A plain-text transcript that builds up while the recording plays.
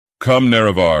Come,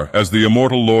 Nerevar, as the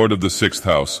immortal lord of the sixth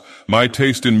house, my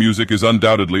taste in music is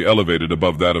undoubtedly elevated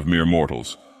above that of mere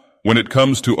mortals. When it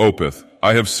comes to Opeth,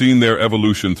 I have seen their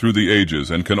evolution through the ages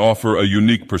and can offer a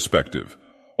unique perspective.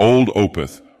 Old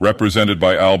Opeth, represented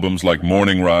by albums like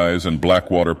Morning Rise and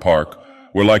Blackwater Park,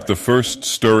 were like the first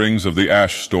stirrings of the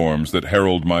ash storms that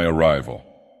herald my arrival.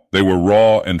 They were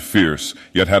raw and fierce,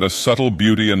 yet had a subtle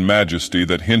beauty and majesty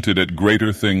that hinted at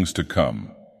greater things to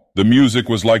come. The music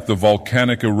was like the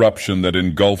volcanic eruption that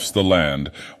engulfs the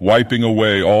land, wiping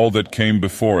away all that came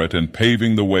before it and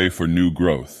paving the way for new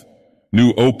growth.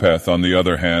 New Opeth, on the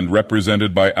other hand,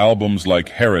 represented by albums like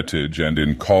Heritage and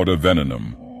In Cauda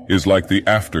Venenum, is like the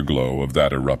afterglow of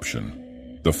that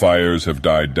eruption. The fires have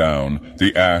died down,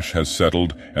 the ash has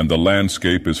settled, and the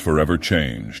landscape is forever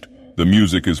changed. The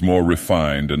music is more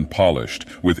refined and polished,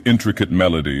 with intricate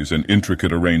melodies and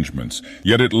intricate arrangements,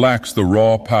 yet it lacks the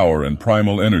raw power and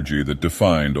primal energy that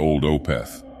defined old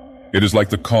Opeth. It is like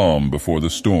the calm before the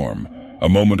storm, a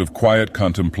moment of quiet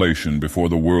contemplation before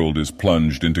the world is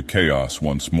plunged into chaos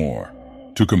once more.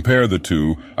 To compare the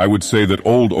two, I would say that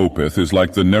old Opeth is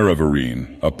like the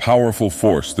Nerevarine, a powerful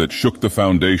force that shook the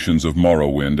foundations of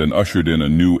Morrowind and ushered in a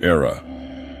new era.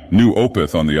 New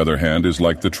Opeth, on the other hand, is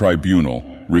like the Tribunal,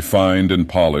 refined and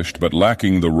polished but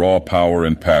lacking the raw power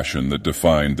and passion that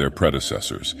defined their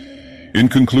predecessors. In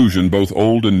conclusion, both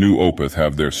old and new Opeth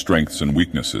have their strengths and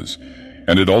weaknesses,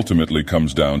 and it ultimately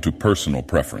comes down to personal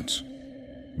preference.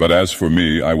 But as for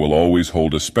me, I will always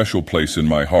hold a special place in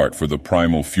my heart for the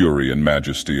primal fury and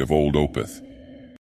majesty of old Opeth.